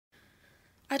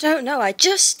I don't know, I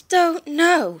just don't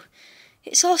know.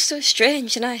 It's all so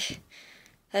strange, and I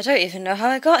don't even know how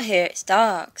I got here. It's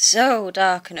dark, so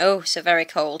dark, and oh, so very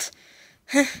cold.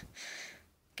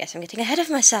 Guess I'm getting ahead of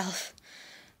myself.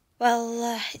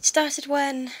 Well, it started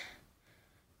when...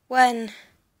 Well,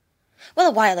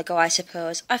 a while ago, I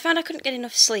suppose. I found I couldn't get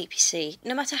enough sleep, you see.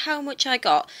 No matter how much I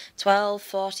got, 12,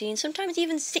 14, sometimes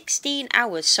even 16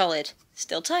 hours solid.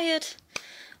 Still tired.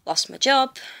 Lost my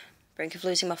job. Brink of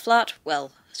losing my flat.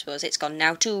 Well, I suppose it's gone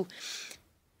now too.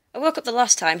 I woke up the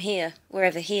last time here,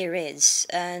 wherever here is,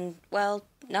 and, well,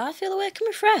 now I feel awake and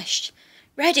refreshed.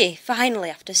 Ready, finally,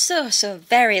 after so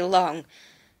very long.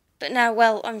 But now,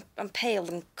 well, I'm pale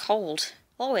and cold.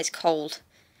 Always cold.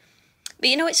 But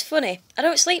you know, it's funny. I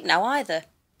don't sleep now either.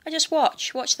 I just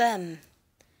watch them.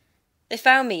 They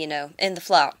found me, you know, in the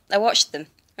flat. I watched them.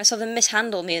 I saw them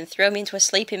mishandle me and throw me into a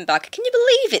sleeping bag. Can you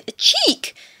believe it? The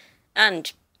cheek!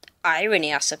 And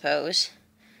irony, I suppose.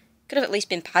 Could have at least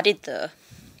been padded, though.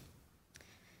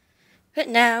 But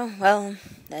now, well,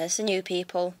 there's the new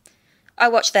people. I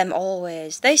watch them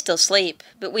always. They still sleep,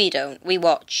 but we don't. We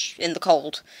watch, in the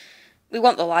cold. We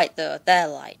want the light, though, their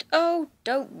light. Oh,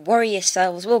 don't worry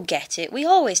yourselves, we'll get it. We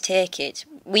always take it.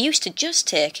 We used to just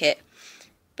take it.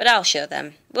 But I'll show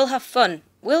them. We'll have fun.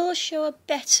 We'll show a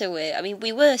better way. I mean,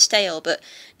 we were stale, but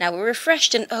now we're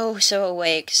refreshed and oh so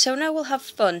awake. So now we'll have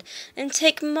fun and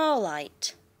take more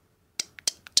light.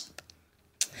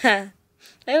 Ha!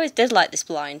 I always did like this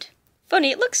blind.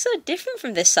 Funny, it looks so different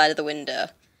from this side of the window.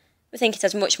 I think it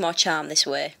has much more charm this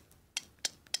way.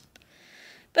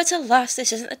 But alas,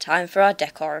 this isn't the time for our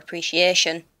decor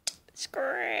appreciation.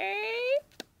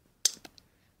 Scrape.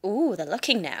 Ooh, they're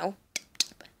looking now.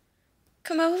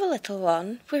 Come over, little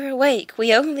one. We're awake.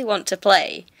 We only want to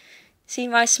play. See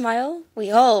my smile? We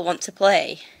all want to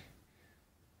play.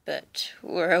 But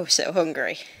we're oh so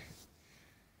hungry.